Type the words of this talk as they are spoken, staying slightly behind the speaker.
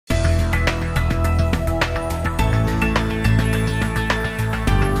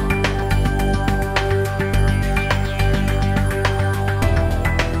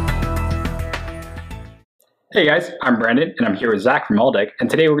Hey guys, I'm Brandon and I'm here with Zach from Aldec, and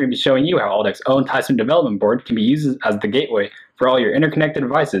today we're going to be showing you how Aldec's own TySOM development board can be used as the gateway for all your interconnected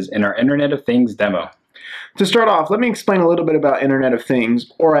devices in our Internet of Things demo. To start off, let me explain a little bit about Internet of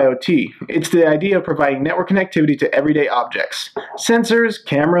Things, or IoT. It's the idea of providing network connectivity to everyday objects. Sensors,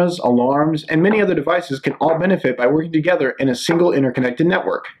 cameras, alarms, and many other devices can all benefit by working together in a single interconnected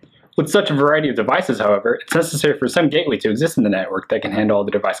network. With such a variety of devices, however, it's necessary for some gateway to exist in the network that can handle all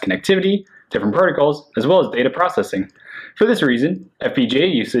the device connectivity, different protocols, as well as data processing. For this reason,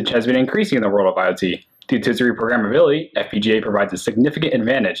 FPGA usage has been increasing in the world of IoT. Due to its reprogrammability, FPGA provides a significant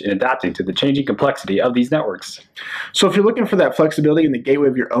advantage in adapting to the changing complexity of these networks. So if you're looking for that flexibility in the gateway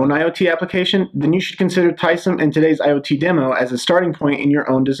of your own IoT application, then you should consider TySOM and today's IoT demo as a starting point in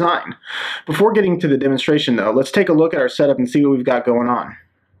your own design. Before getting to the demonstration though, let's take a look at our setup and see what we've got going on.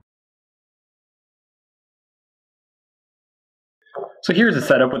 So here's a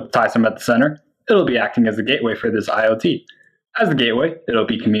setup with TySOM at the center. It'll be acting as the gateway for this IoT. As the gateway, it'll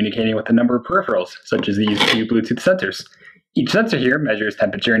be communicating with a number of peripherals, such as these two Bluetooth sensors. Each sensor here measures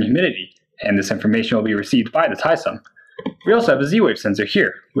temperature and humidity, and this information will be received by the TySOM. We also have a Z-Wave sensor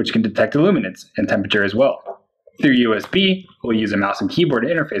here, which can detect illuminance and temperature as well. Through USB, we'll use a mouse and keyboard to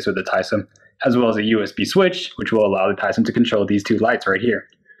interface with the TySOM, as well as a USB switch, which will allow the TySOM to control these two lights right here.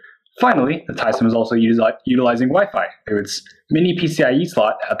 Finally, the TySOM is also utilizing Wi-Fi through its mini PCIe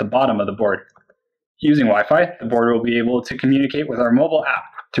slot at the bottom of the board. Using Wi-Fi, the board will be able to communicate with our mobile app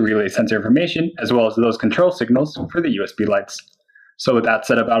to relay sensor information as well as those control signals for the USB lights. So with that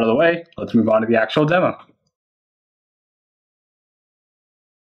setup out of the way, let's move on to the actual demo.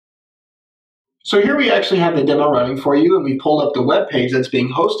 So here we actually have the demo running for you, and we pulled up the web page that's being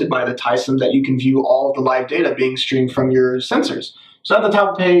hosted by the TySOM that you can view all of the live data being streamed from your sensors. So at the top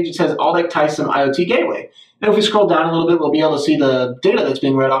of the page, it says Aldec TySOM IoT Gateway. And if we scroll down a little bit, we'll be able to see the data that's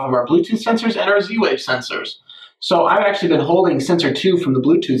being read off of our Bluetooth sensors and our Z-Wave sensors. So I've actually been holding sensor 2 from the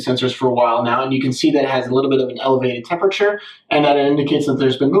Bluetooth sensors for a while now, and you can see that it has a little bit of an elevated temperature, and that it indicates that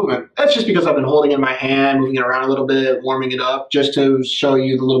there's been movement. That's just because I've been holding it in my hand, moving it around a little bit, warming it up, just to show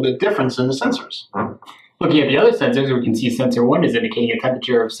you the little bit of difference in the sensors. Looking at the other sensors, we can see sensor 1 is indicating a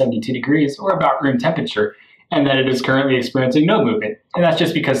temperature of 72 degrees, or about room temperature, and that it is currently experiencing no movement. And that's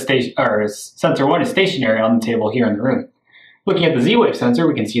just because sensor 1 is stationary on the table here in the room. Looking at the Z-Wave sensor,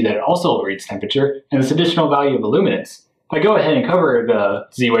 we can see that it also reads temperature and this additional value of illuminance. If I go ahead and cover the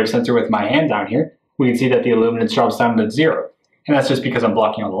Z-Wave sensor with my hand down here, we can see that the illuminance drops down to 0. And that's just because I'm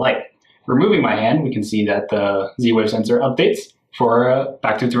blocking all the light. Removing my hand, we can see that the Z-Wave sensor updates for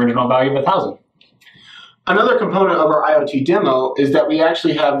back to its original value of 1000. Another component of our IoT demo is that we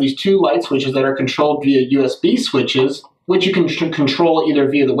actually have these two light switches that are controlled via USB switches, which you can control either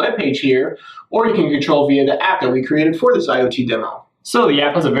via the web page here, or you can control via the app that we created for this IoT demo. So the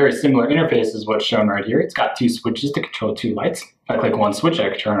app has a very similar interface as what's shown right here. It's got two switches to control two lights. If I click one switch, I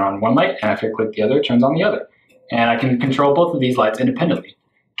can turn on one light, and if I click the other, it turns on the other. And I can control both of these lights independently.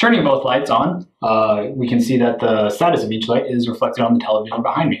 Turning both lights on, we can see that the status of each light is reflected on the television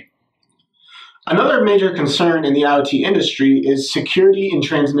behind me. Another major concern in the IoT industry is security and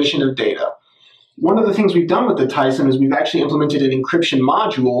transmission of data. One of the things we've done with the TySOM is we've actually implemented an encryption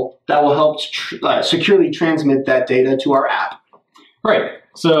module that will help securely transmit that data to our app. Right.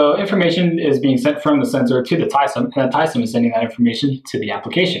 So information is being sent from the sensor to the TySOM, and the TySOM is sending that information to the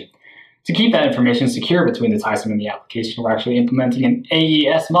application. To keep that information secure between the TySOM and the application, we're actually implementing an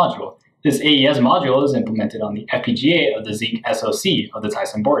AES module. This AES module is implemented on the FPGA of the Zynq SoC of the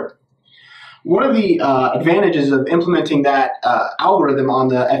TySOM board. One of the advantages of implementing that algorithm on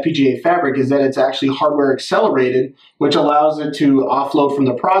the FPGA fabric is that it's actually hardware accelerated, which allows it to offload from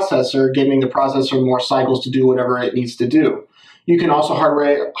the processor, giving the processor more cycles to do whatever it needs to do. You can also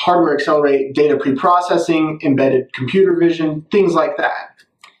hardware accelerate data pre-processing, embedded computer vision, things like that.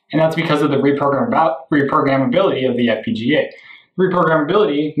 And that's because of the reprogrammability of the FPGA.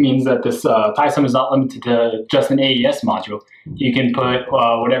 Reprogrammability means that this TySOM is not limited to just an AES module. You can put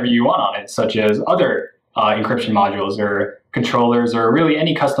whatever you want on it, such as other encryption modules or controllers or really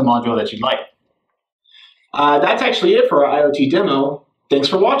any custom module that you'd like. That's actually it for our IoT demo. Thanks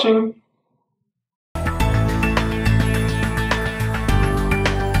for watching.